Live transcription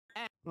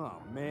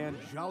Oh man,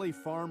 Jolly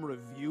Farm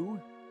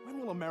Review? When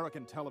will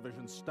American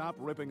television stop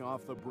ripping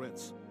off the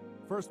Brits?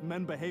 First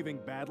men behaving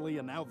badly,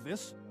 and now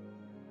this?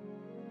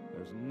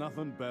 There's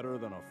nothing better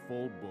than a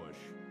full bush.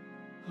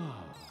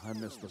 I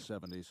miss the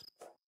 70s.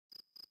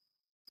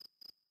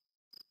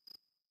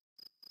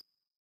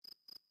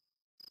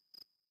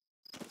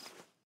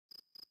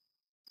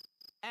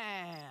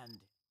 And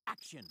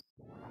action.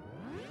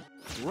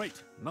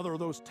 Great, another of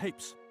those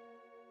tapes.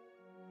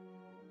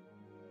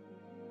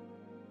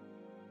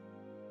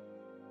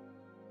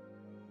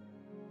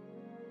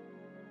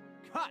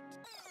 Cut!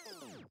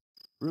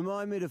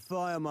 Remind me to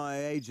fire my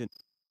agent.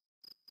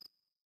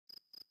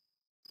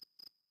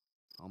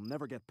 I'll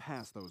never get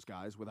past those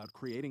guys without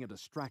creating a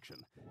distraction.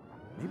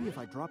 Maybe if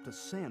I dropped a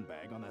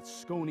sandbag on that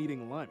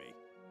scone-eating Limey.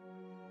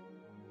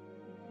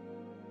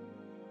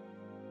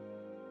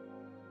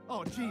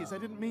 Oh, geez, I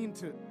didn't mean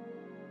to...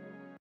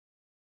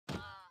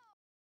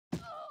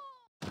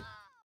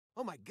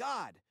 Oh my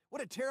God!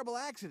 What a terrible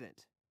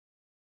accident!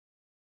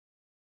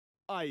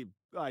 I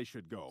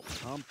should go.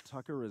 Tom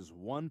Tucker is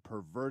one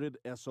perverted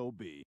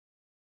SOB.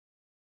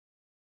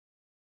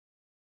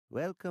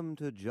 Welcome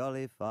to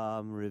Jolly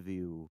Farm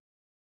Review.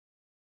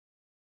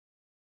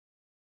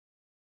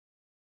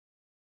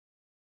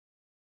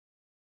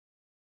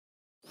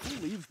 Who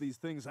leaves these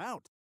things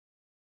out?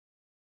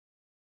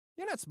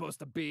 You're not supposed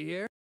to be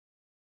here.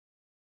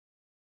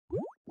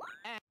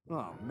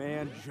 Oh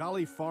man,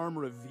 Jolly Farm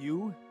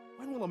Review?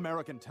 When will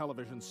American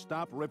television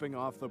stop ripping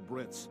off the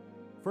Brits?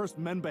 First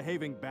men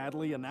behaving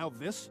badly, and now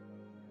this?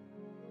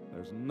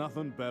 There's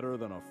nothing better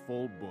than a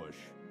full bush.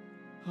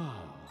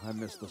 I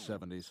miss the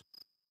 70s.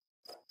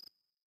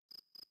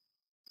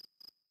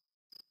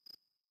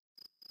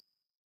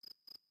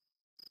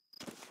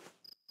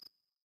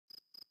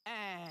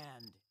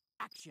 And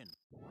action.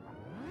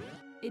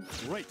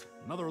 Great,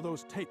 another of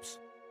those tapes.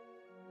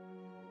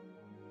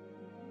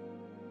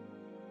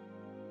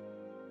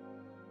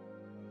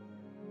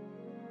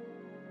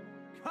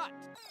 Cut!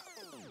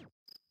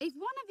 If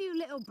one of you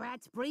little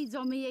brats breathes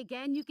on me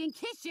again, you can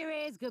kiss your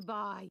ears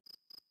goodbye.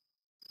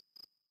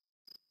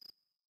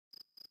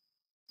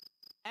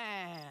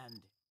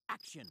 And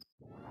action.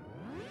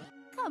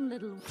 Come,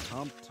 little...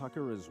 Tom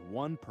Tucker is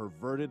one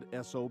perverted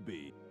SOB.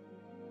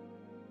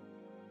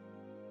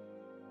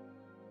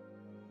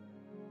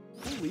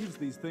 Who leaves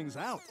these things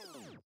out?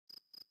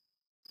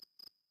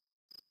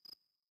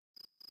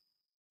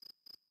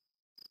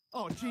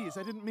 Oh, geez,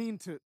 I didn't mean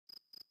to...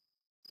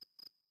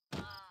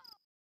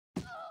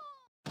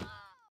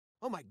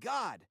 Oh my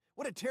God!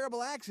 What a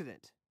terrible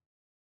accident!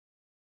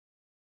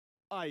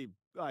 I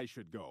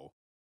should go.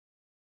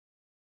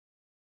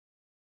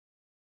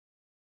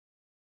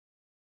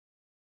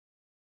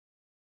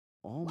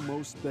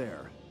 Almost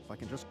there. If I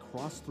can just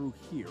cross through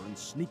here and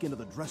sneak into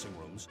the dressing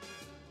rooms.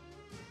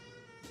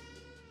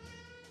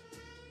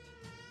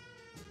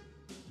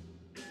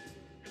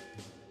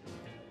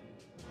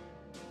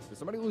 Did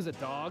somebody lose a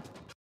dog?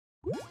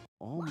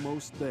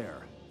 Almost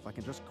there. If I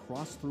can just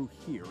cross through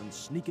here and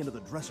sneak into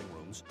the dressing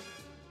rooms.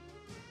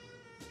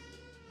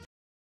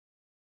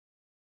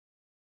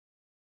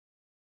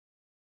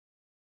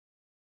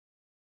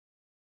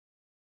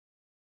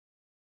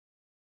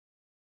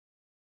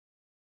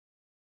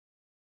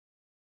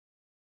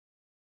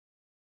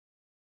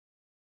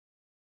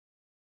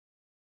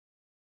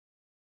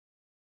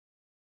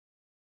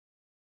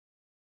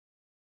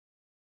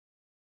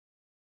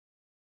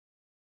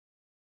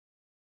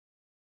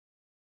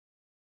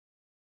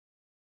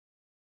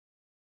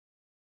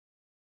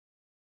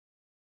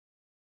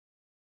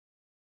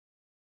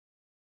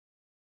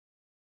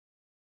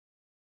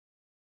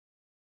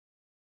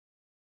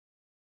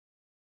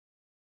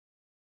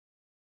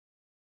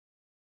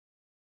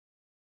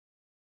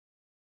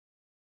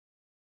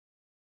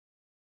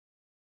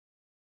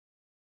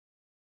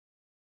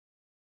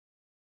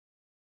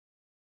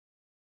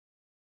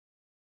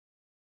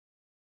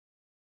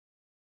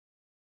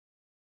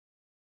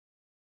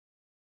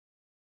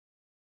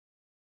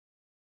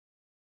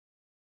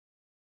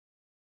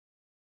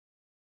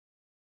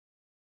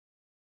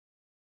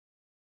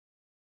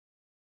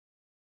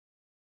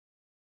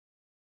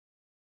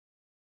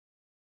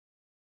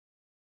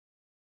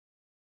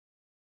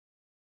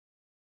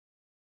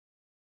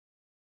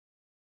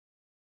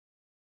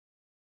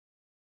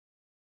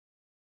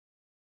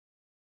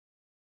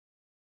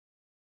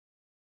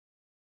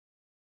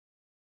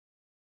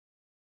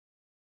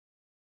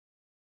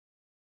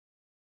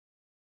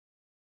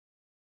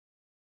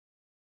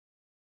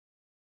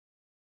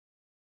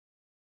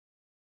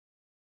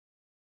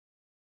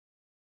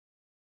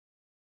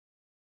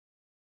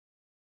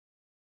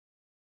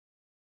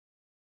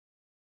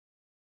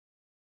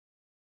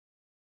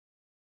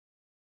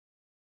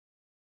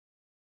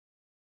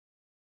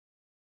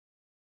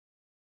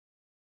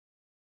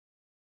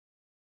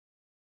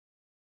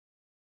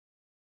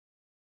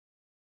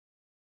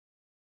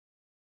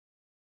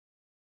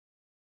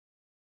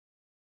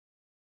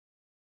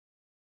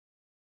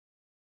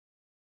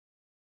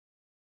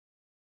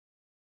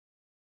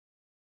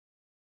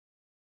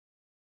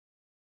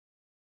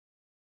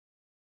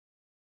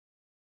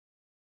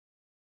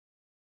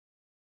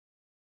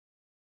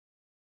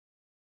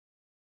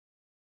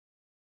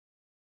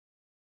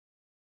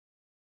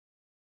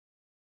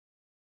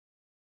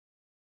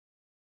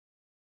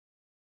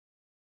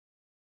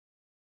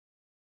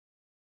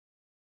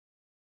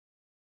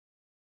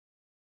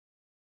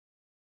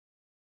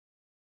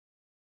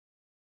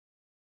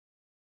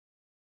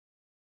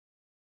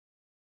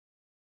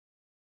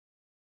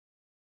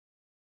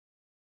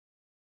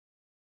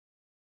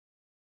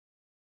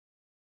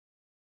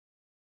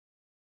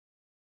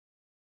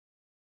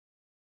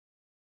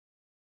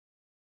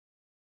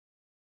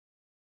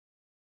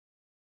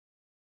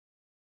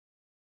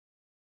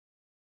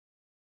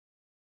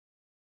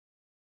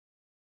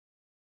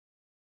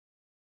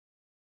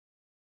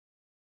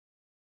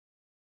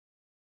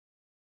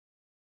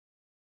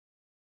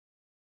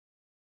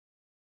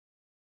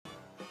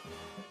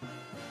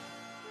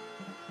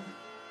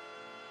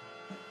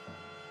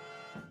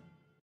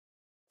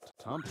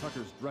 Tom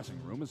Tucker's dressing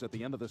room is at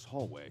the end of this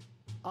hallway.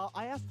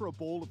 I asked for a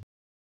bowl of...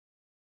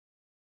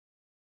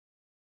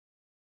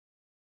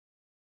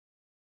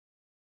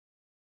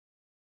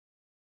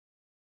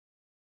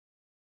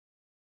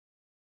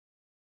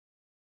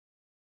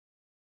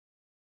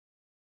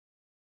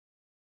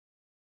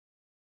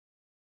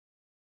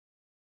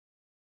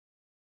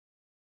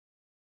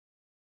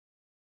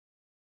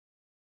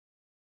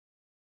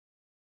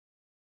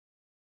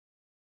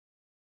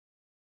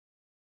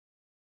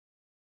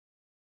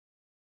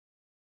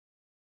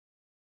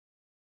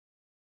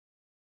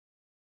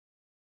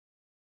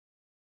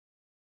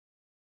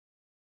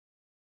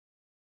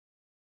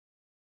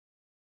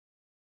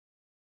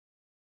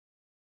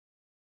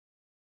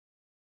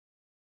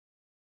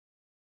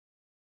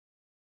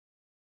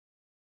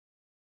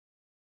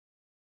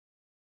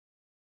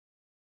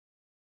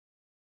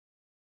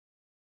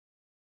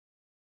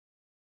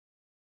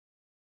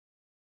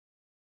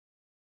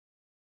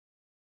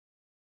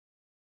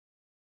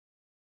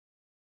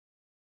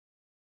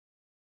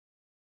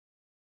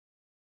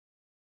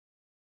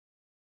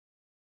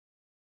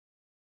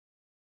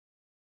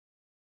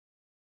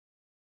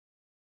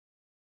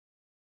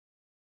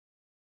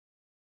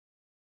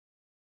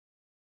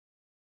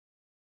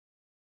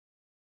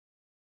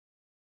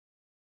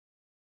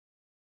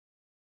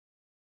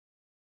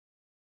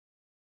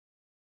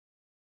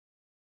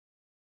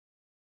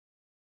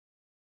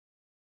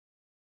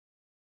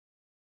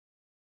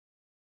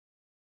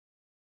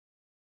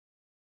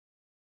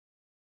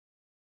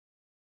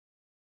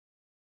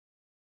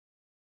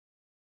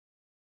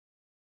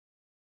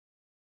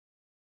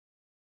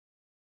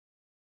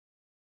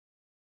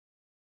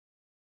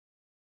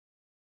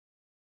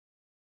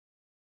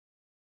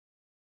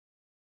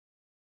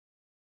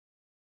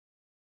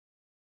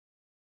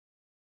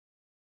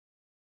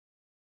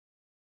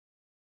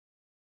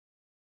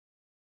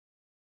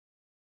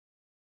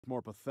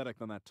 More pathetic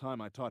than that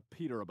time I taught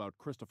Peter about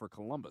Christopher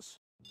Columbus.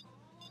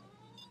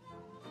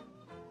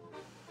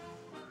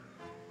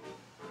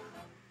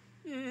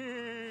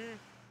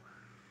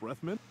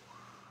 Breath mint?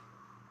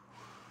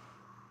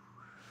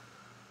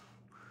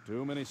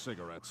 Too many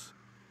cigarettes.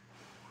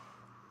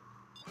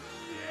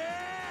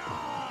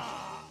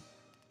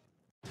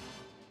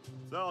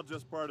 It's all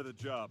just part of the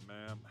job,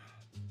 ma'am.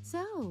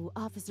 So,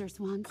 Officer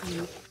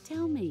Swanson,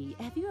 tell me,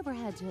 have you ever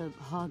had to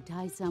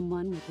hog-tie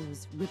someone with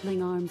those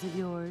rippling arms of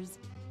yours?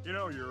 You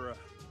know, you're a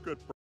good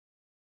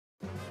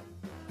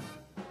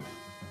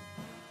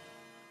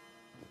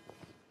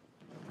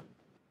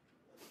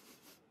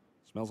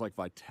Smells like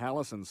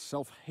Vitalis and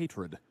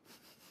self-hatred.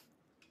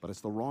 But it's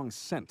the wrong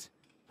scent.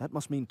 That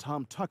must mean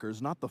Tom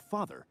Tucker's not the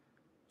father.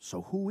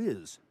 So who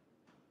is?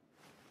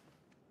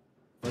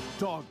 The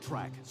dog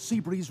track.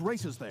 Seabreeze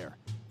races there.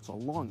 It's a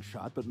long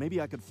shot, but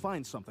maybe I could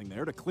find something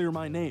there to clear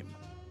my name.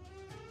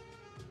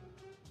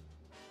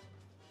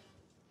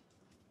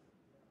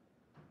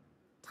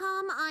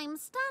 Tom, I'm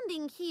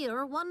standing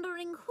here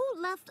wondering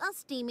who left a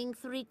steaming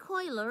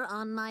three-coiler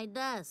on my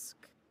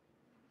desk.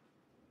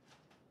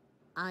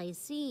 I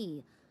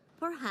see.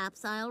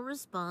 Perhaps I'll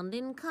respond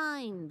in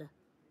kind.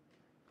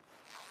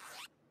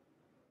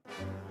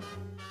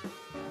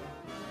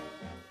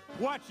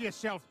 Watch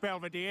yourself,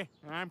 Belvedere.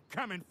 I'm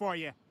coming for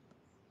you.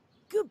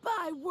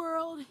 Goodbye,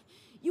 world.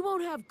 You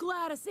won't have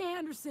Gladys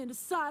Anderson to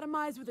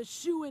sodomize with a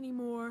shoe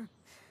anymore.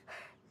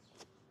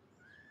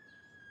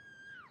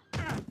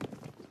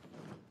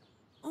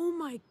 Oh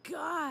my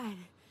God.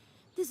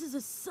 This is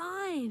a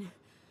sign.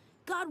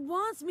 God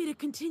wants me to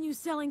continue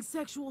selling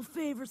sexual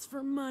favors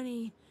for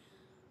money.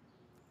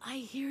 I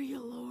hear you,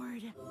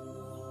 Lord.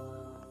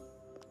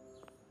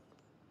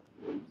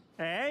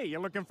 Hey, you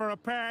looking for a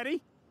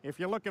patty? If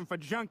you're looking for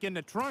junk in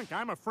the trunk,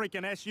 I'm a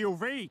freaking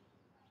SUV.